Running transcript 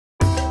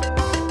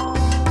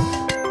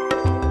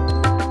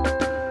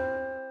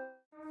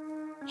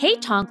Hey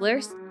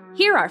Tonglers,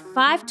 here are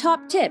 5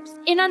 top tips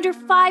in under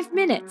 5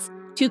 minutes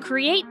to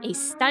create a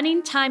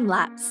stunning time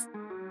lapse.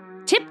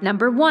 Tip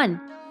number 1.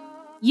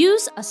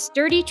 Use a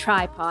sturdy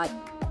tripod.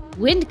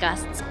 Wind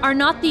gusts are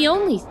not the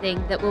only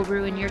thing that will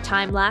ruin your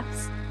time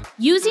lapse.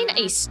 Using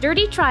a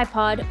sturdy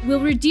tripod will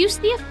reduce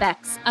the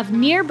effects of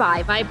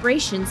nearby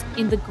vibrations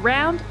in the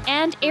ground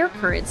and air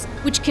currents,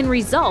 which can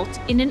result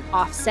in an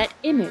offset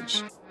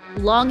image.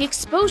 Long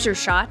exposure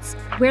shots,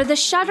 where the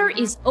shutter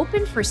is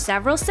open for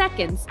several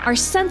seconds, are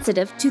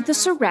sensitive to the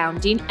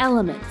surrounding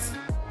elements.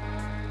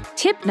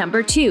 Tip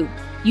number 2.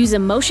 Use a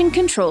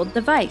motion-controlled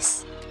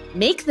device.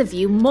 Make the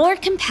view more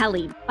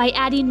compelling by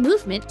adding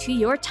movement to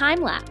your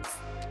time-lapse.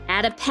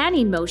 Add a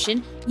panning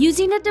motion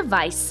using a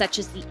device such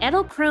as the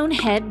Edelkrone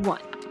Head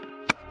 1.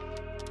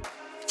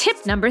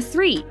 Tip number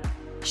 3.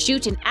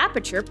 Shoot in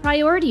aperture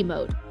priority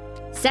mode.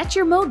 Set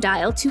your mode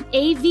dial to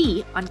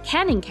AV on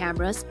Canon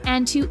cameras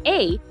and to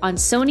A on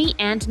Sony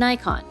and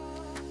Nikon.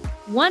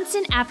 Once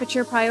in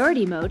aperture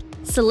priority mode,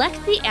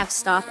 select the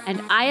f-stop and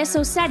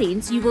ISO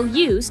settings you will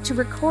use to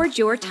record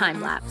your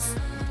time-lapse.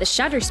 The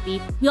shutter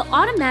speed will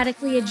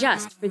automatically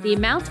adjust for the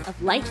amount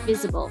of light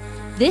visible.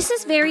 This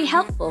is very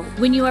helpful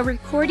when you are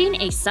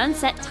recording a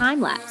sunset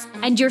time-lapse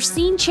and your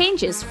scene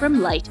changes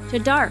from light to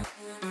dark.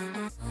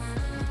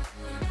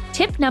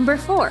 Tip number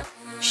 4.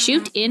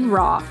 Shoot in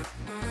RAW.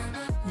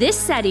 This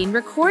setting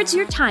records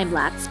your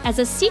time-lapse as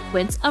a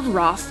sequence of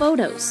raw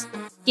photos,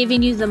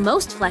 giving you the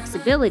most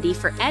flexibility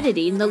for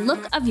editing the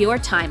look of your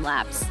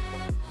time-lapse.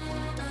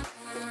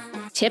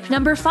 Tip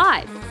number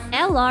 5.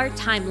 LR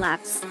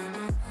time-lapse.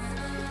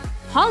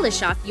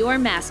 Polish off your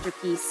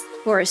masterpiece.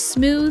 For a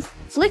smooth,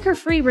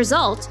 flicker-free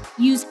result,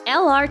 use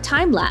LR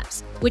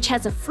time-lapse, which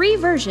has a free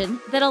version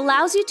that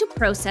allows you to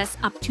process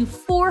up to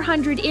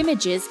 400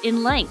 images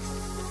in length.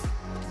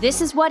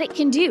 This is what it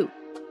can do.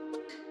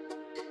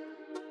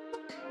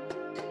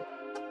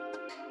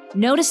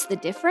 Notice the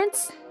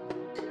difference?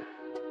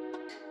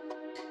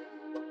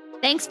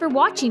 Thanks for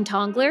watching,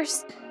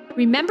 Tonglers.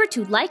 Remember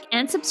to like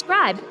and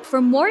subscribe for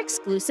more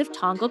exclusive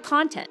Tongal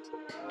content.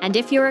 And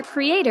if you're a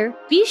creator,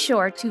 be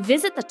sure to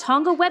visit the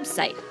Tongal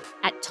website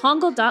at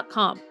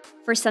tongal.com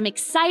for some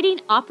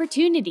exciting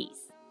opportunities.